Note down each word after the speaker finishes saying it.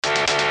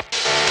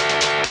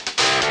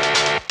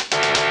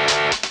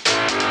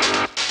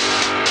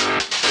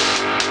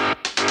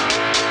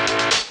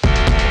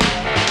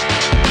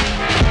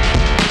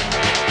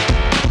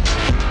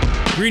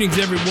Greetings,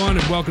 everyone,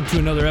 and welcome to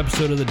another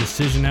episode of the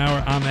Decision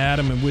Hour. I'm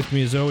Adam, and with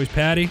me, as always,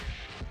 Patty.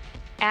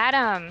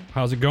 Adam.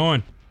 How's it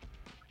going?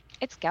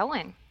 It's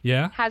going.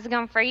 Yeah? How's it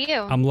going for you?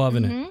 I'm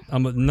loving it.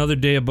 I'm another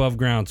day above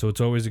ground, so it's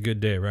always a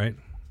good day, right?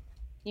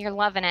 You're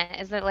loving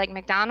it. Is it like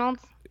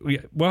McDonald's?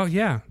 Well,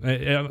 yeah.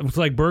 It's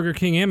like Burger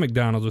King and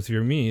McDonald's with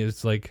your me.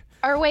 It's like...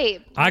 Or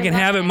wait. I can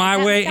have it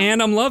my way,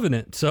 and I'm loving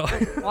it, so...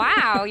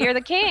 Wow, you're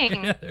the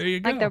king. Yeah, there you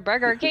go. Like the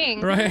Burger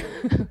King. Right.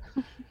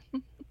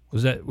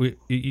 Was that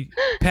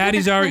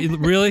Patty's already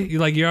really?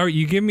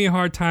 You give me a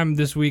hard time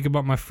this week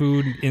about my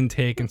food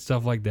intake and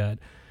stuff like that.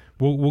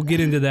 We'll get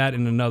into that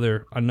in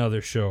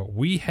another show.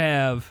 We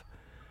have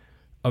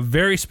a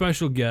very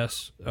special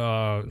guest,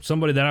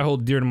 somebody that I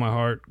hold dear to my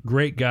heart.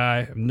 Great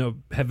guy.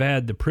 Have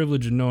had the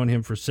privilege of knowing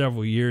him for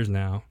several years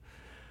now.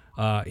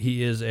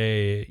 He is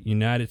a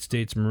United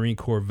States Marine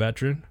Corps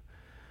veteran.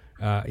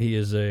 He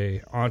is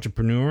a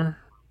entrepreneur,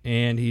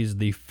 and he's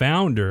the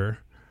founder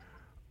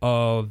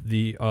of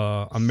the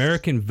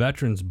American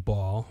Veterans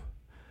Ball,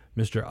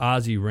 Mr.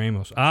 Ozzy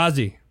Ramos.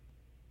 Ozzy.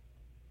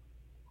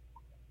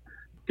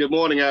 Good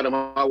morning, Adam.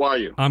 How are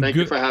you? Thank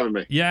you for having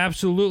me. Yeah,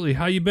 absolutely.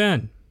 How you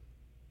been?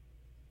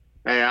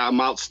 Hey, I'm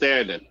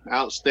outstanding.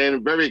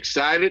 Outstanding. Very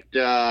excited.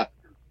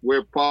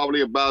 We're probably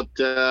about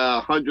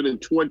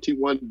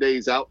 121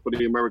 days out for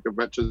the American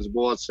Veterans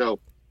Ball, so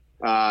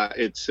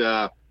it's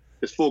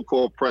full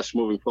court press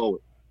moving forward.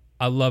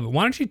 I love it.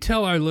 Why don't you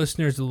tell our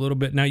listeners a little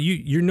bit? Now,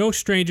 you're no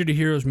stranger to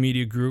Heroes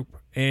Media Group,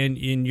 and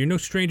you're no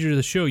stranger to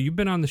the show. You've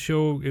been on the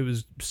show, it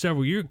was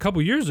a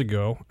couple years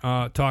ago,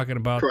 talking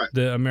about Correct.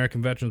 The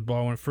American Veterans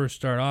Ball when it first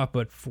started off,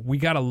 but we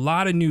got a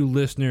lot of new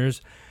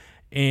listeners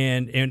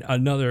and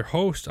another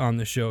host on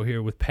the show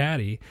here with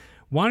Patty.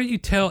 Why don't you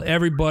tell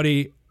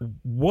everybody,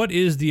 what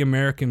is the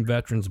American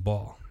Veterans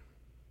Ball?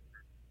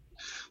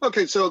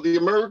 Okay, so the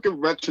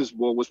American Veterans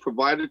Ball was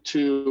provided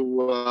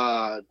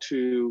to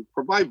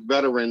provide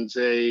veterans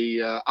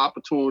a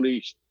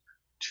opportunity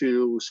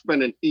to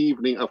spend an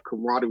evening of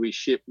camaraderie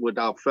with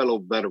our fellow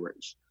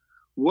veterans.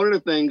 One of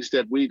the things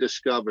that we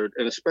discovered,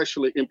 and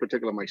especially in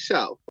particular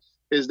myself,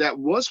 is that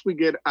once we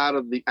get out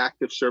of the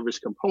active service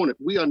component,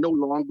 we are no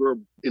longer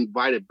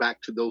invited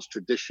back to those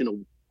traditional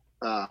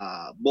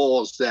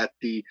balls that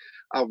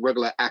our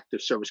regular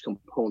active service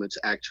components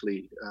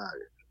actually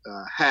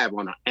have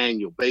on an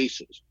annual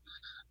basis.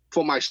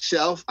 For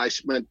myself, I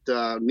spent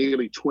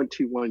nearly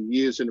 21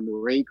 years in the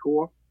Marine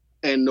Corps,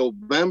 and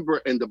November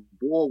and the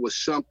ball was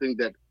something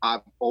that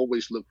I've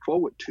always looked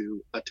forward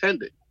to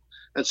attending.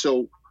 And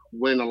so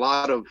when a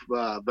lot of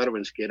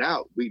veterans get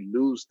out, we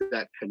lose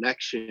that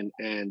connection,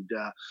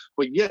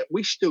 but yet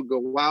we still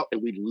go out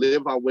and we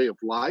live our way of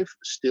life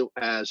still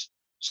as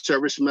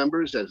service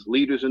members, as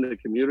leaders in the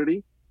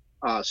community,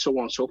 so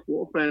on and so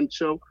forth. And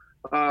so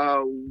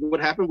what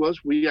happened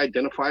was we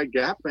identified a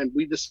gap, and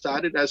we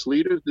decided as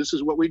leaders, this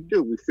is what we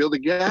do. We fill the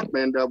gap,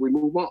 and we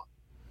move on.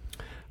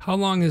 How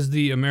long is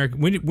the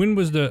when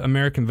was the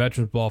American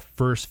Veterans Ball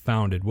first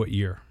founded? What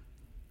year?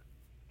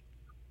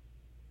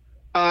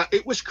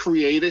 It was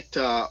created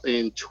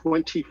in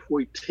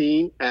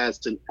 2014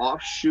 as an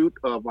offshoot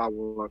of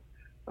our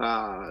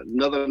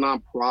another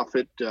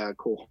nonprofit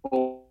called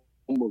Home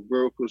of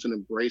Miracles and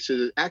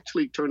Embraces. It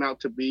actually turned out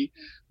to be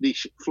the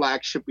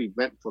flagship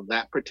event for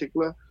that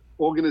particular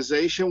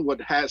organization.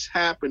 What has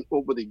happened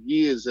over the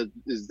years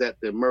is that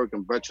the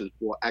American Veterans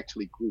Ball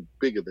actually grew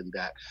bigger than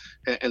that.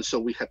 And so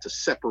we had to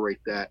separate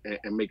that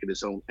and make it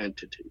its own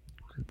entity.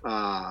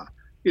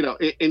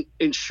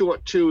 In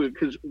short, too,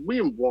 because we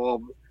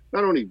involve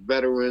not only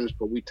veterans,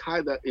 but we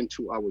tie that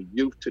into our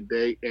youth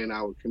today and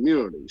our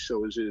community.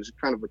 So it's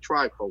kind of a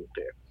trifold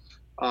there.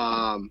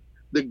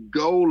 The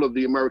goal of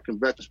the American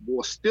Veterans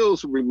Ball still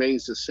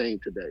remains the same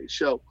today.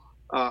 So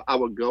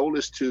our goal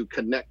is to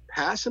connect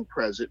past and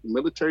present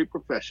military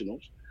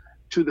professionals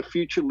to the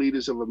future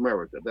leaders of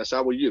America. That's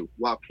our youth,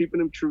 while keeping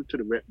them true to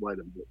the red, white,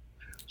 and blue.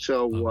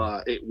 So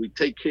we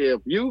take care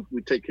of youth,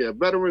 we take care of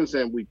veterans,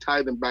 and we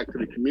tie them back to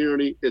the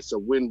community. It's a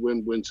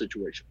win-win-win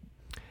situation.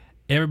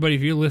 Everybody,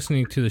 if you're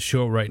listening to the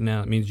show right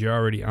now, it means you're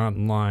already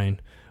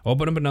online.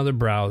 Open up another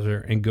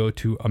browser and go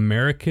to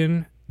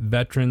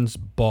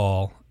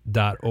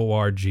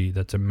AmericanVeteransBall.org.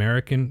 That's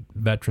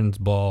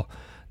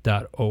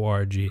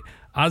AmericanVeteransBall.org.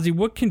 Ozzy,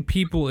 what can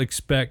people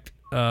expect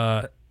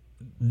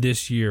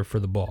this year for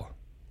the ball?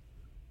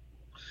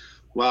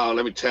 Well,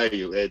 let me tell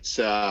you, it's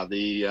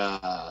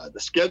the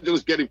schedule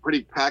is getting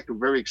pretty packed. I'm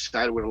very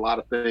excited with a lot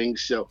of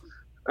things. So,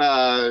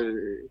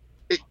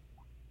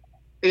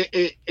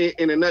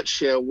 in a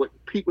nutshell, what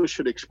people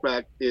should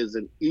expect is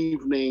an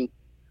evening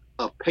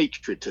of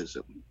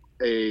patriotism,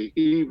 a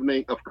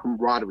evening of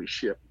camaraderie.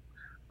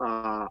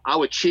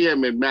 Our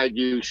chairman,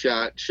 Maggie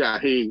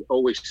Shaheen,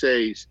 always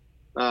says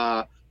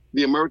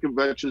the American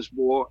Veterans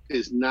Ball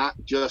is not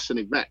just an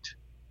event,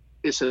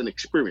 it's an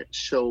experience.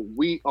 So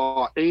we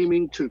are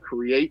aiming to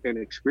create an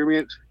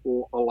experience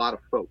for a lot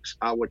of folks.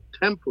 Our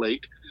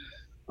template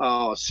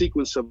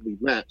sequence of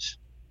events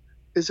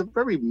is a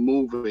very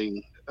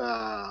moving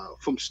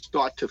from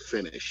start to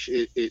finish.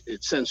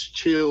 It sends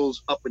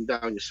chills up and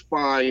down your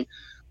spine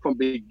from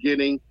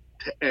beginning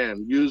to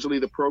end. Usually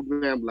the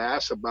program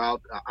lasts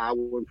about an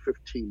hour and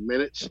 15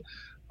 minutes.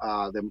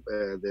 Then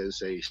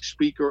there's a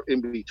speaker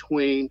in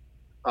between.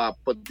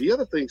 But the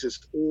other things is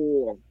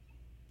all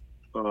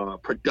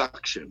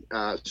production.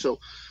 So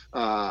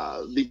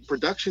the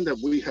production that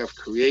we have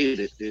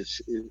created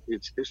it's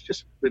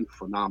just been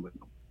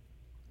phenomenal.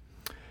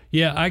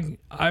 Yeah,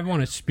 I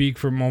want to speak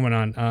for a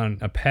moment on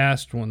a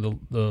past one.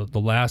 The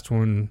last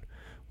one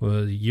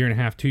was a year and a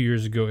half, 2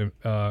 years ago in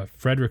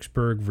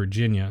Fredericksburg,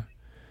 Virginia,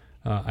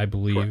 I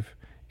believe. Correct.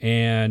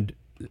 And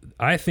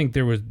I think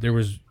there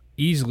was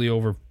easily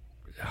over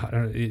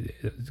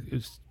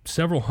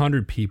several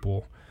hundred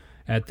people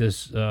at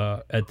this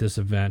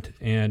event,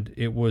 and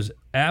it was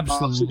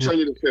absolutely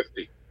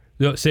 650.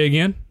 No, say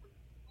again.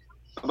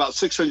 About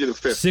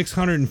 650.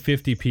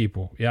 650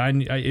 people. Yeah,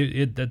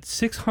 that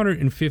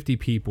 650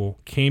 people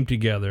came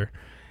together,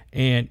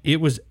 and it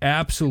was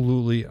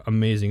absolutely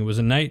amazing. It was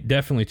a night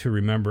definitely to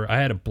remember. I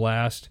had a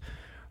blast.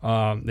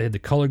 They had the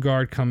color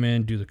guard come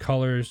in, do the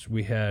colors.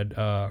 We had,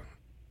 I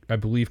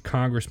believe,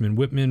 Congressman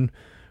Whitman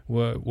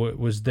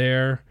was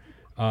there,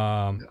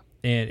 and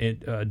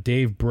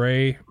Dave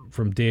Bray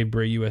from Dave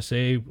Bray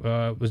USA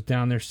was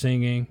down there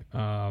singing.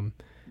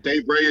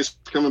 Dave Bray is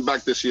coming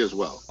back this year as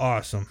well.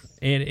 Awesome.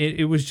 And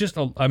it was just,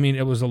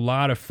 it was a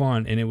lot of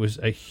fun, and it was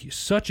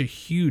such a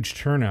huge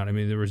turnout. I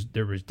mean,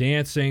 there was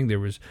dancing, there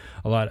was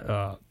a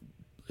lot,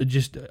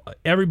 just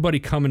everybody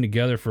coming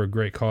together for a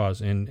great cause,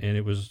 and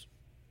it was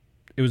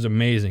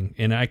amazing.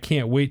 And I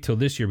can't wait till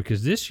this year,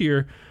 because this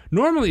year,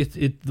 normally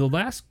the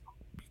last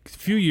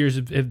few years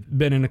have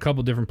been in a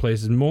couple different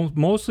places,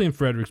 mostly in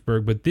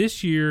Fredericksburg, but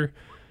this year,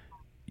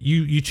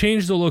 you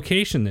changed the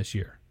location this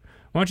year.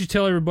 Why don't you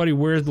tell everybody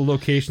where the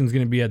location is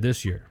going to be at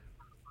this year?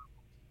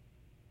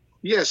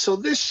 Yeah, so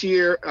this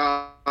year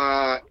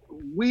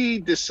we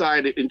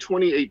decided in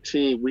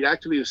 2018, we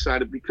actually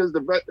decided because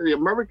the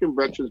American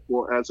Veterans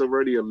Board, as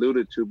already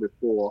alluded to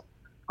before,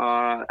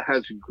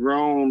 has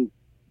grown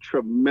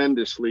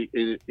tremendously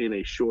in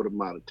a short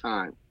amount of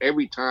time.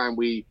 Every time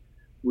we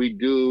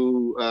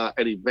do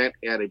an event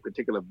at a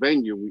particular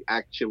venue, we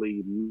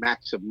actually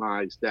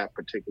maximize that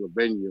particular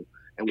venue,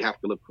 and we have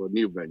to look for a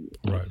new venue.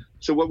 Right.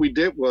 So what we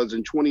did was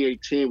in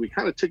 2018, we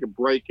kind of took a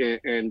break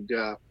and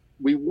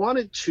we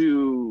wanted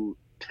to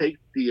take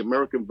the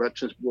American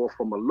Veterans Board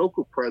from a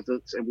local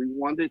presence, and we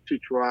wanted to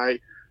try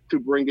to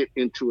bring it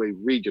into a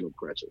regional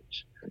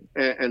presence.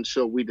 And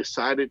so we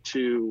decided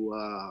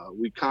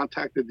we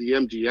contacted the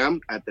MGM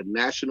at the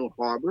National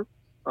Harbor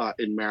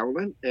in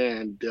Maryland.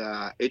 And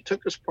it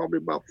took us probably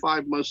about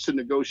 5 months to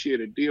negotiate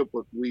a deal,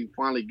 but we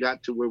finally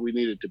got to where we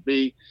needed to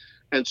be.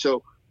 And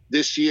so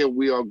this year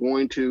we are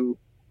going to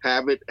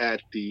have it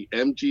at the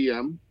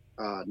MGM,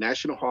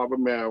 National Harbor,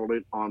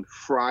 Maryland, on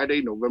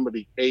Friday, November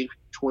the 8th,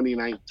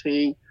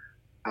 2019.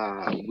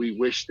 We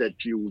wish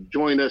that you would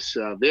join us.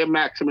 Their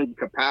maximum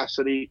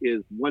capacity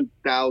is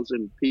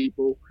 1,000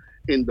 people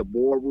in the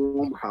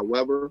ballroom.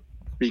 However,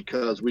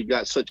 because we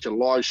got such a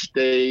large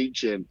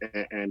stage and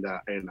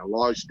a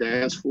large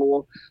dance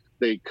floor,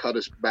 they cut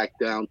us back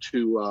down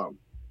to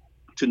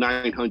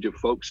 900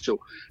 folks. So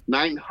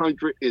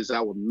 900 is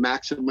our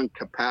maximum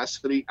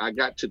capacity. I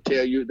got to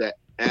tell you that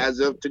as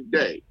of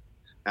today,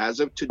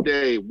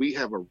 we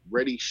have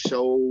already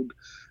sold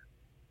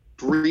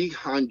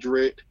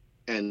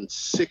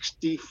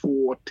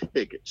 364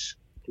 tickets.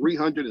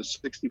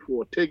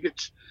 364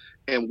 tickets,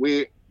 and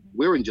we're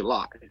in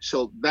July.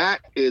 So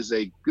that is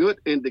a good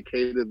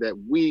indicator that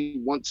we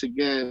once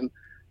again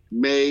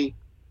may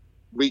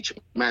reach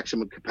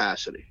maximum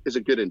capacity. It's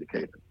a good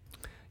indicator.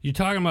 You're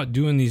talking about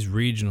doing these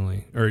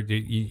regionally, or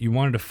you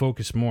wanted to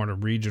focus more on a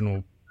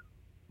regional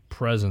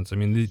presence. I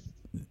mean,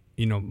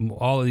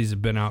 all of these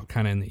have been out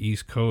kind of in the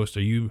East Coast.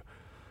 Are you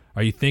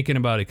thinking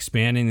about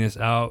expanding this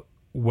out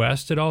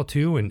west at all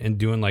too, and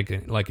doing like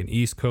an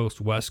East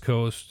Coast, West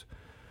Coast,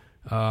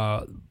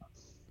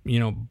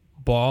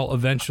 ball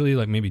eventually,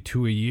 like maybe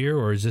 2 a year,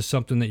 or is this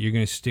something that you're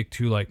going to stick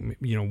to, like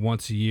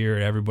once a year,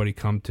 everybody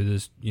come to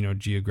this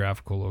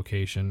geographical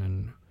location?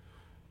 And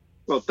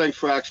well, thanks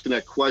for asking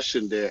that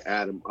question there,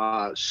 Adam.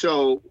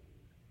 So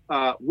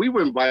we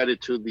were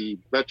invited to the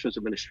Veterans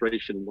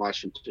Administration in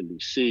Washington,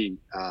 D.C.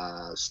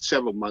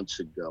 Several months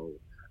ago.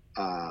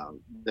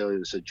 There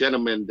was a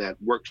gentleman that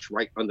works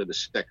right under the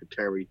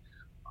secretary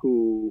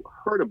who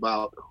heard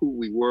about who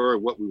we were,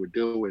 what we were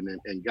doing,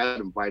 and got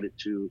invited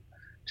to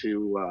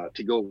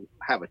go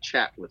have a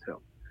chat with him.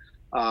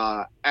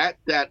 At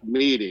that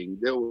meeting,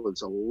 there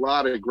was a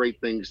lot of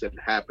great things that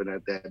happened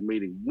at that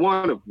meeting.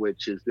 One of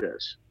which is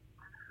this.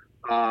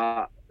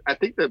 I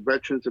think the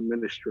Veterans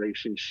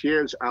Administration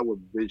shares our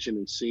vision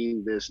in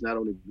seeing this not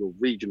only go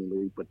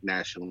regionally, but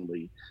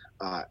nationally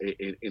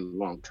in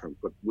long term.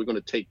 But we're going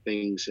to take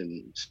things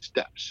in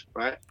steps,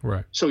 right?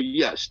 Right. So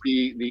yes,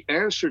 the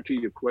answer to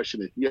your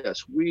question is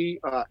yes,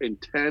 we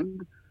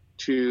intend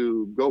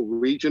to go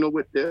regional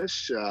with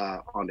this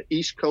on the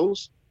East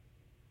Coast,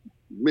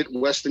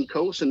 Midwestern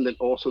coast, and then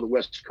also the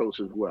West Coast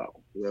as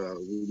well.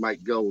 We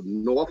might go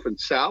north and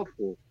south,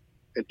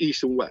 and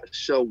east and west.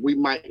 So we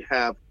might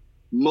have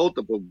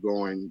multiple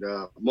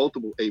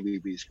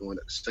ABBs going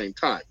at the same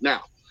time.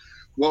 Now,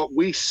 what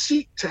we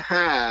seek to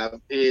have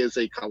is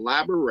a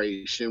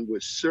collaboration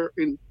with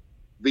certain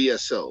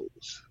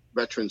VSOs,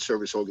 veteran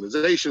service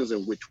organizations,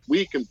 in which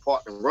we can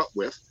partner up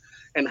with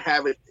and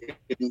have it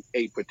in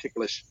a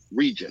particular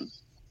region.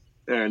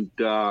 And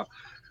of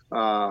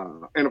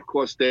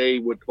course, they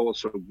would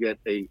also get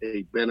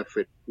a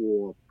benefit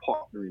for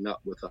partnering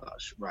up with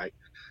us, right?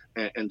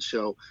 And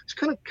so it's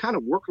kind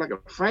of work like a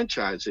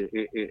franchise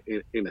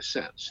in a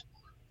sense.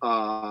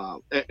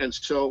 And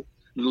so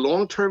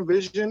long-term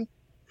vision,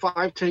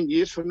 5, 10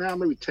 years from now,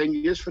 maybe 10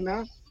 years from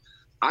now,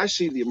 I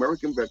see the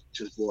American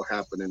Veterans Ball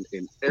happening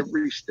in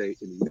every state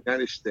in the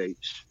United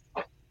States,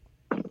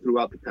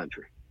 throughout the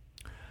country.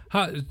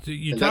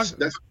 That's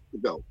the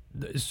goal.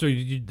 So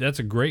that's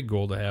a great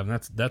goal to have.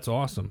 That's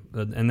awesome,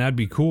 and that'd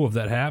be cool if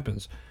that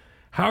happens.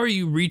 How are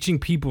you reaching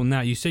people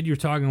now? You said you're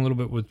talking a little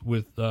bit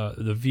with the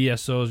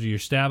VSOs. You're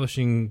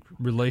establishing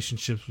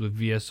relationships with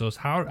VSOs.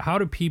 How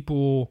do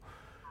people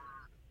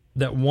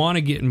that want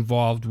to get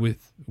involved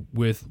with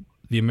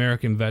the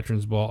American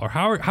Veterans Ball, or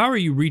how are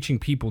you reaching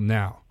people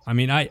now? I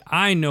mean,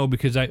 I know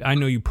because I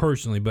know you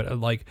personally, but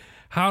like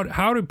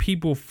how do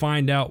people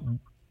find out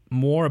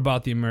more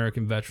about the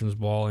American Veterans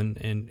Ball,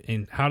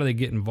 and how do they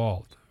get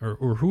involved?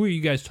 Or who are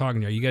you guys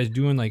talking to? Are you guys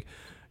doing like,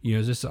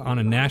 is this on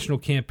a national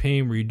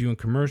campaign where you're doing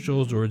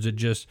commercials, or is it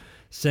just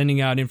sending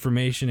out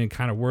information and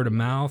kind of word of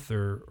mouth,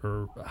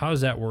 or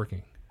how's that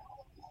working?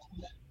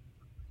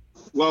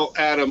 Well,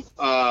 Adam,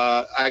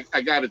 I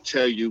got to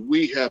tell you,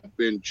 we have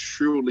been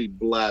truly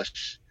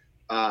blessed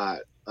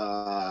that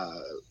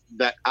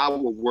our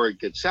word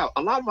gets out.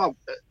 A lot of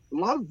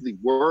the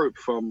word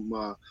from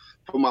our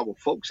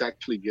folks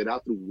actually get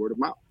out through word of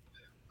mouth.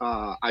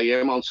 I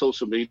am on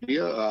social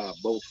media,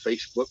 both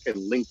Facebook and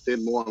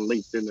LinkedIn, more on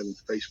LinkedIn than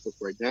Facebook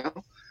right now.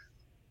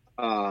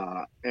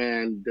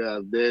 And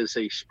there's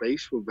a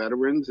space for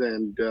veterans,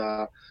 and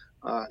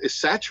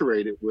it's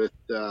saturated with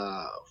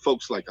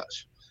folks like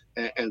us.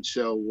 And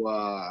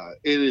so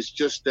it is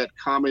just that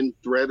common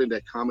thread and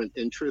that common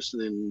interest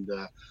and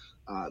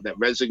that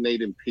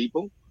resonate in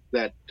people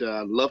that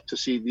love to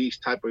see these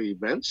type of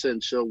events.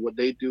 And so what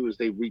they do is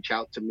they reach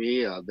out to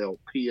me. They'll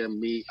PM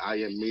me,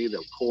 IM me,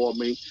 they'll call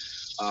me.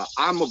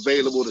 I'm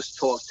available to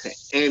talk to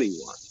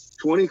anyone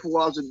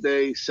 24 hours a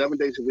day, 7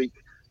 days a week.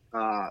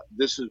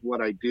 This is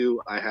what I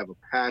do. I have a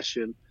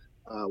passion.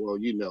 Well,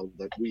 you know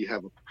that we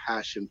have a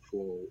passion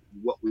for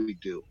what we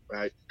do,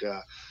 right?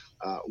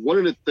 One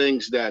of the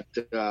things that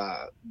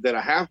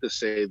I have to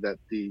say that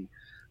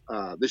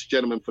this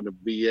gentleman from the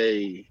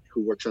VA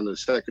who works under the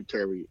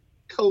secretary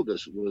told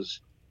us was,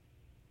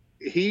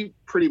 he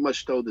pretty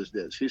much told us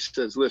this. He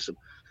says, listen,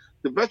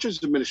 the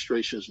Veterans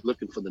Administration is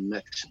looking for the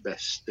next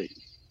best thing.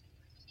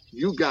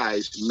 You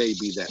guys may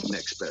be that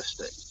next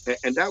best thing.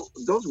 And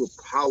those were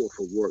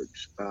powerful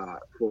words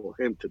for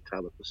him to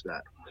tell us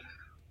that.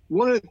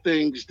 One of the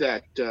things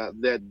that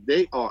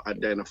they are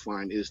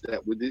identifying is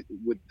that with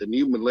the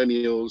new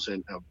millennials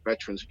and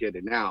veterans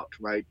getting out,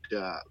 right,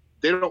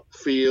 they don't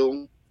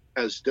feel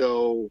as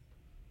though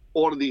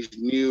all of these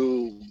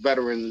new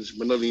veterans,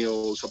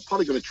 millennials, are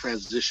probably going to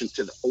transition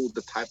to the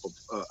older type of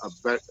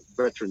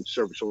veteran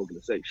service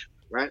organization,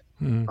 right?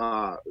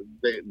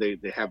 They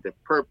have their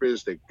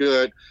purpose, they're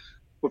good,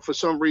 but for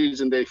some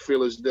reason they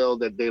feel as though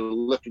that they're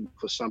looking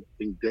for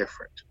something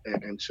different,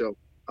 and so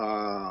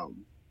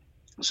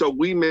so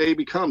we may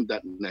become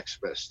that next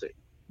best thing.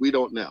 We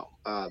don't know.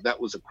 That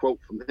was a quote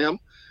from him,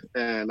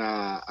 and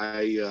I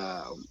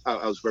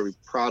was very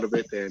proud of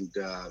it, and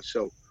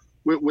so.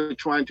 We're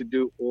trying to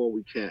do all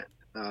we can.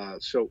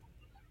 So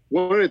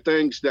one of the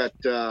things that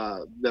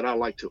I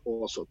like to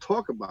also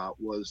talk about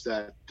was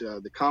that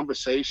the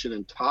conversation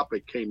and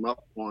topic came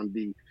up on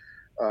the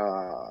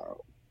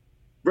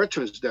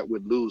veterans that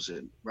we're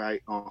losing,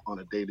 right, on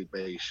a daily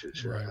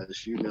basis. Right.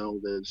 As you know,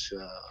 there's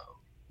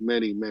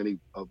many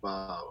of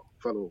our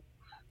fellow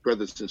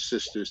brothers and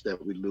sisters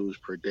that we lose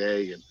per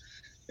day.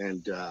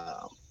 And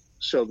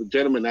so the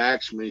gentleman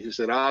asked me, he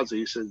said, Ozzy,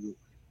 he said,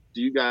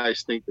 do you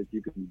guys think that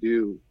you can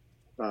do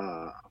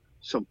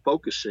some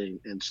focusing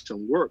and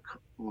some work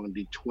on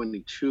the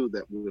 22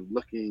 that we're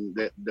looking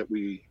that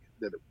we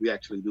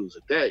actually lose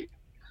a day?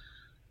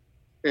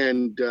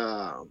 And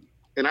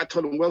I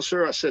told him, well,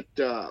 sir, I said,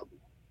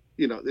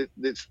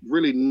 there's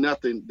really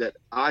nothing that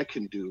I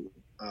can do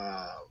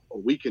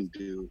or we can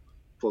do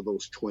for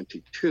those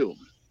 22.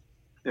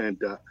 And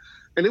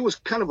it was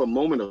kind of a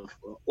moment of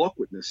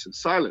awkwardness and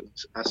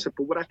silence. I said,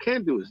 but what I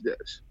can do is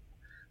this.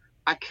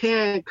 I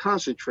can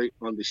concentrate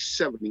on the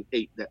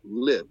 78 that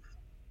live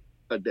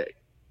a day,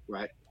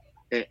 right?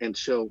 And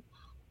so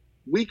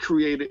we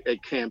created a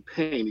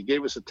campaign. He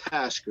gave us a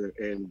task,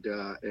 and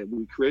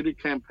we created a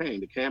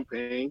campaign. The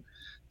campaign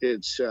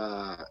is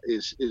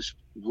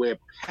where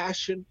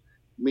passion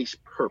meets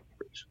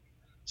purpose.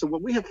 So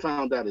what we have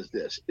found out is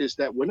this: is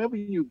that whenever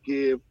we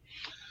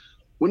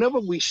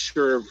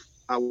serve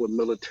our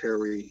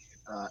military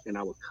in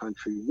our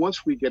country,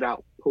 once we get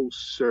out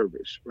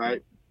post-service,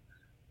 right?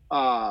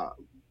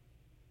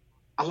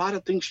 a lot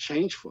of things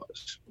change for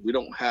us. We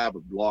don't have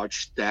a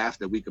large staff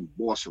that we can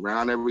boss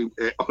around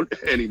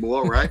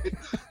anymore, right?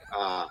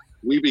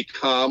 We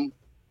become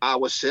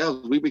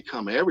ourselves. We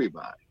become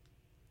everybody.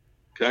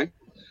 Okay,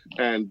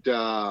 and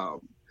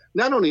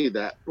not only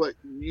that, but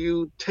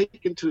you take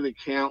into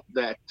account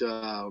that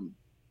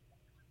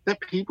that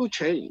people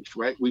change,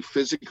 right? We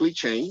physically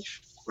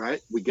change,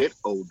 right? We get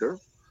older.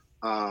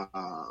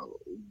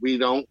 We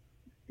don't,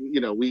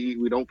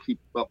 we don't keep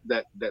up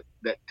that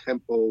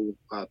tempo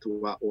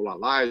throughout all our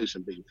lives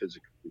and being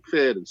physically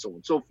fit and so on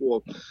and so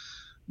forth.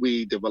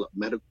 We develop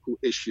medical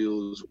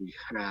issues. We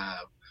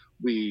have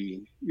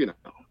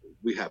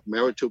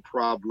marital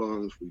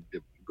problems. We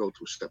go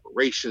through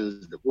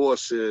separations,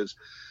 divorces,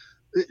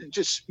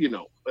 just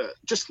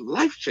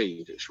life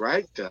changes,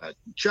 right?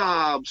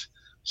 Jobs,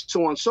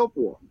 so on and so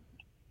forth.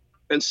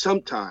 And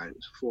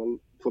sometimes for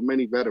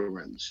many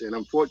veterans, and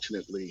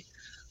unfortunately,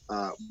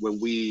 when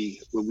we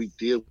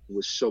deal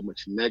with so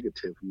much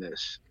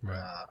negativeness,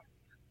 Right.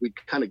 we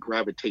kind of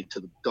gravitate to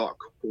the dark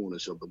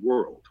corners of the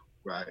world,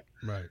 right?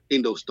 Right.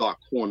 In those dark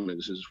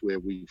corners is where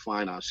we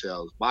find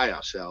ourselves by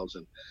ourselves,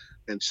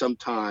 and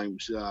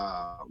sometimes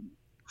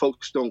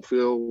folks don't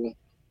feel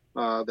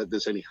that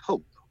there's any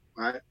hope,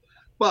 right?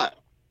 But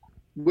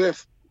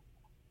with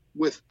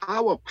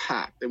our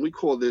pact, and we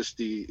call this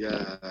the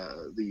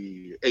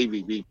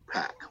AVB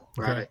pact,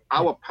 right? Okay.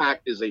 Our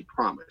pact is a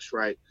promise,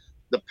 right?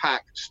 The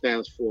pact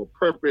stands for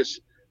purpose,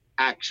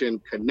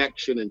 action,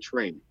 connection, and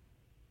training.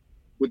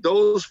 With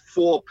those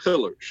 4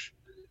 pillars,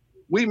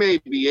 we may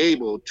be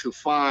able to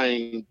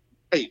find,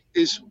 hey,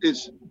 it's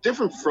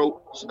different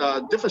strokes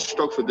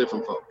for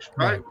different folks,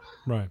 right?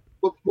 Right.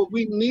 But what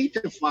we need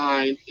to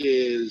find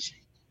is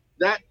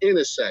that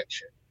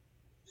intersection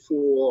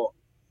for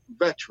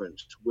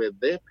veterans where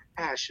their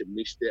passion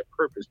meets their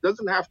purpose.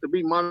 Doesn't have to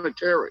be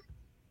monetary.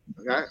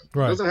 Okay?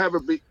 Right. Doesn't have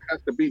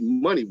to be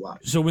money wise.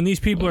 So when these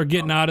people are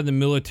getting out of the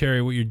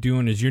military, what you're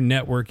doing is you're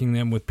networking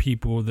them with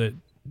people that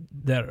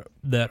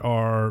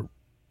are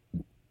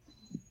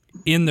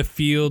in the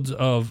fields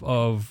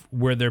of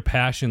where their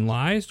passion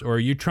lies, or are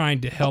you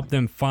trying to help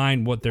them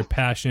find what they're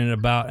passionate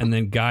about and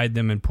then guide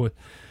them and put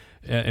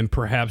and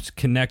perhaps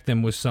connect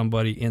them with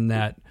somebody in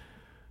that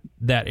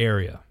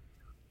area?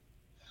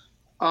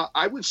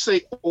 I would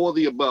say all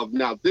the above.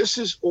 Now, this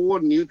is all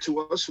new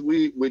to us.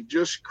 We're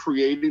just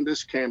creating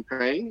this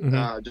campaign,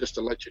 just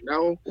to let you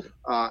know.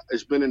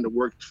 It's been in the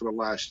works for the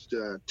last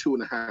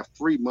 2.5,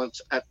 3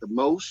 months at the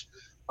most.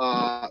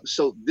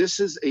 So this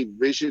is a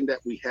vision that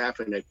we have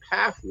and a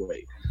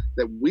pathway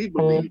that we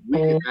believe we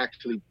can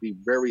actually be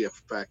very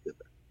effective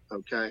in,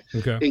 okay?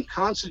 In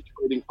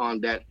concentrating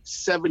on that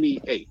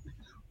 78.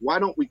 Why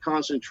don't we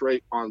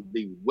concentrate on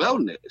the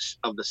wellness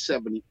of the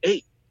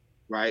 78?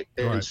 Right.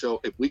 And so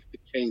if we could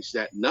change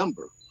that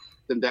number,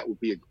 then that would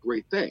be a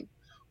great thing.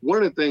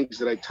 One of the things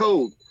that I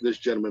told this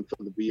gentleman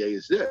from the VA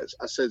is this.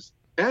 I says,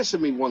 answer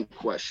me one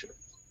question.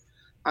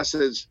 I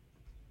says,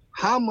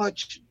 how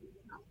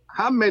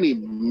many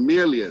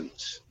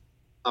millions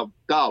of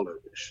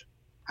dollars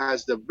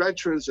has the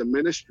Veterans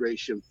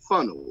Administration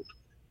funneled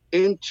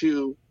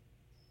into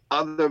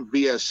other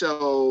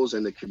VSOs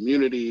and the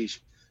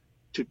communities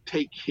to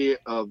take care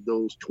of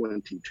those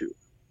 22?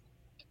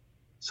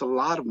 It's a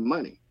lot of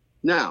money.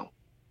 Now,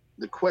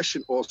 the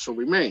question also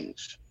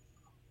remains,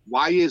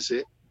 why is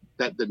it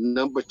that the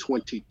number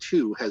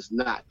 22 has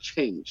not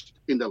changed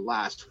in the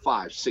last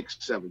 5, 6,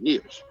 7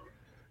 years?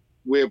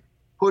 We're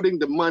putting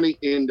the money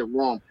in the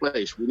wrong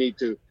place. We need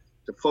to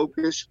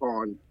focus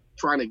on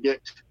trying to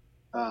get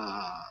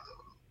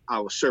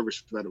our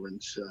service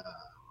veterans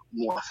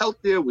more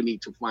healthier. We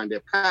need to find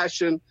their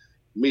passion,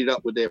 meet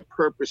up with their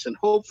purpose, and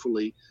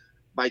hopefully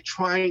by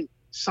trying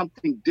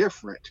something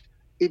different,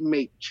 it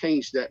may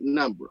change that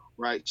number,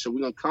 right? So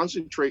we're going to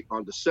concentrate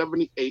on the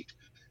 78,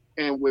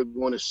 and we're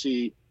going to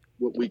see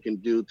what we can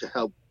do to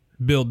help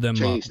build them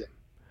change up. that.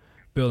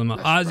 Build them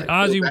up. That's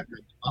Ozzy, right.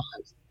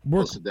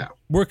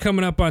 we're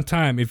coming up on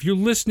time. If you're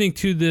listening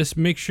to this,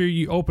 make sure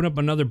you open up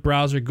another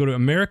browser. Go to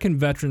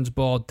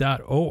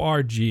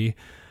AmericanVeteransBall.org.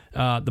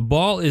 The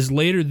ball is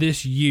later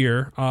this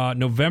year,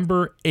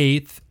 November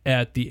 8th,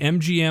 at the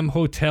MGM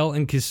Hotel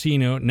and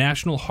Casino,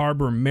 National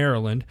Harbor,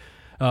 Maryland.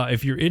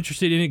 If you're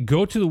interested in it,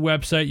 go to the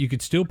website. You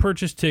could still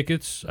purchase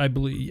tickets. I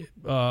believe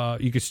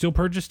you could still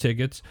purchase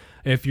tickets.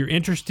 If you're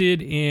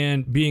interested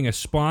in being a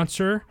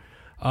sponsor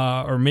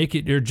or make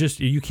it, or just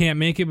you can't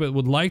make it but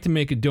would like to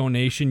make a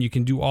donation, you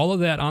can do all of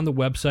that on the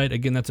website.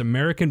 Again, that's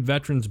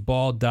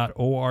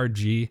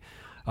AmericanVeteransBall.org.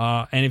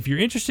 And if you're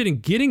interested in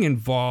getting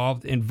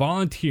involved in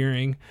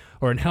volunteering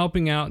or in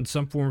helping out in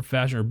some form or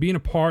fashion or being a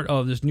part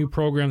of this new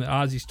program that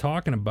Ozzy's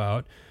talking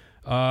about,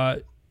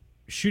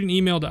 shoot an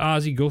email to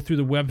Ozzy, go through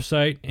the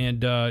website,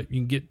 and you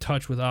can get in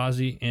touch with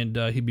Ozzy, and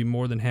he'd be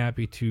more than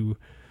happy to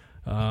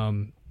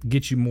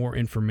get you more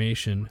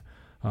information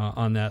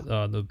on that,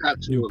 the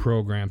new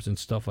programs and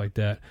stuff like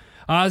that.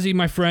 Ozzy,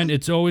 my friend,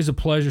 it's always a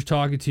pleasure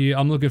talking to you.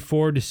 I'm looking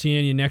forward to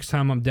seeing you next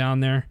time I'm down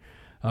there.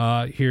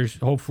 Here's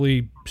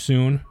hopefully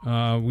soon.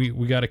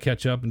 We got to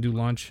catch up and do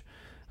lunch.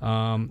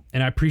 And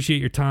I appreciate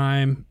your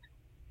time,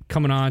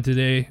 coming on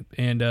today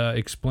and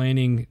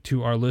explaining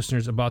to our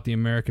listeners about the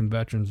American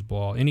Veterans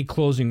Ball. Any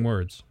closing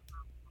words?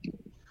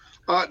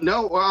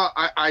 No,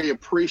 I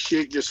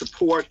appreciate your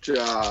support.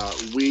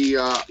 We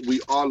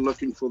are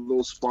looking for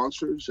those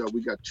sponsors.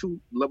 We got two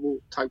level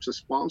types of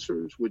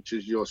sponsors, which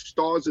is your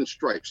stars and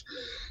stripes.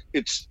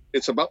 It's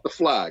about the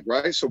flag,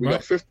 right? So we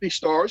got 50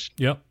 stars.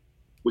 Yep.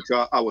 Which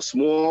are our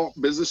small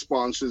business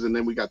sponsors, and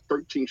then we got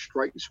 13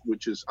 stripes,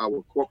 which is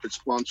our corporate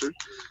sponsors.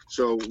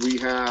 So we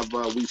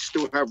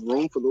still have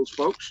room for those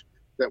folks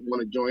that want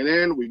to join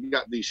in. We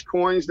got these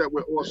coins that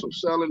we're also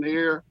selling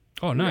here.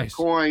 Oh, nice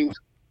coins.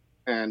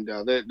 And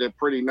they're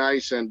pretty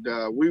nice, and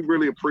we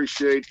really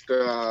appreciate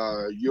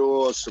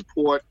your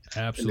support.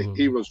 Absolutely. And the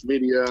Heroes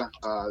Media,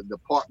 the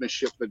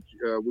partnership that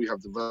we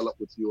have developed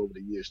with you over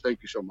the years.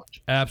 Thank you so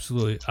much.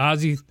 Absolutely.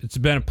 Ozzy, it's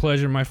been a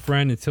pleasure, my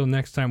friend. Until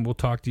next time, we'll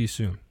talk to you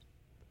soon.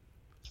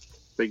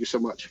 Thank you so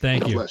much.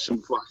 Thank you. God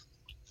bless.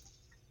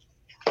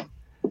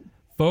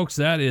 Folks,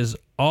 that is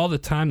all the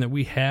time that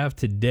we have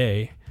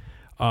today.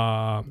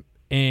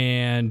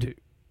 And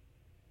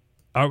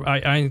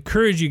I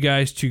encourage you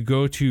guys to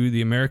go to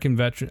the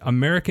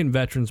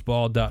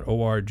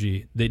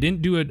AmericanVeteransBall.org. They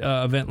didn't do an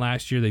event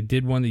last year. They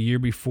did one the year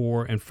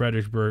before in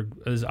Fredericksburg.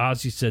 As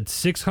Ozzy said,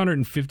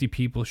 650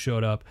 people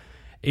showed up.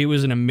 It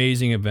was an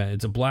amazing event.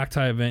 It's a black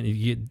tie event.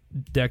 You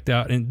get decked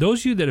out. And those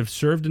of you that have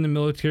served in the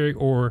military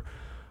or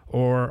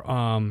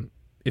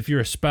if you're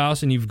a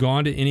spouse and you've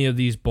gone to any of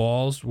these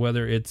balls,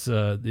 whether it's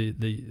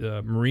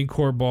the Marine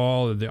Corps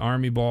ball or the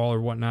Army ball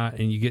or whatnot,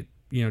 and you get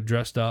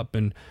dressed up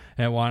and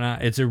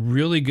whatnot, it's a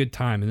really good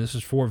time. And this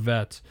is for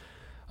vets.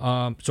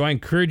 So I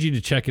encourage you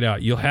to check it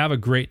out. You'll have a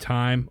great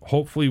time.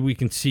 Hopefully we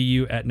can see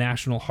you at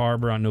National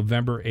Harbor on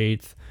November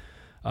 8th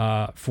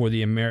for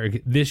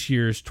this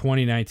year's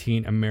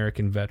 2019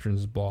 American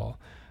Veterans Ball.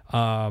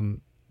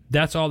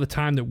 That's all the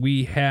time that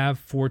we have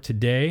for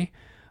today.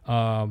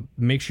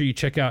 Make sure you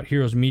check out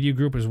Heroes Media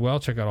Group as well.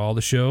 Check out all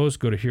the shows.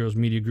 Go to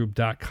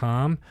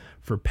heroesmediagroup.com.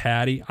 For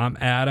Patty, I'm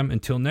Adam.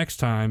 Until next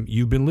time,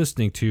 you've been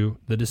listening to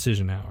The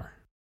Decision Hour.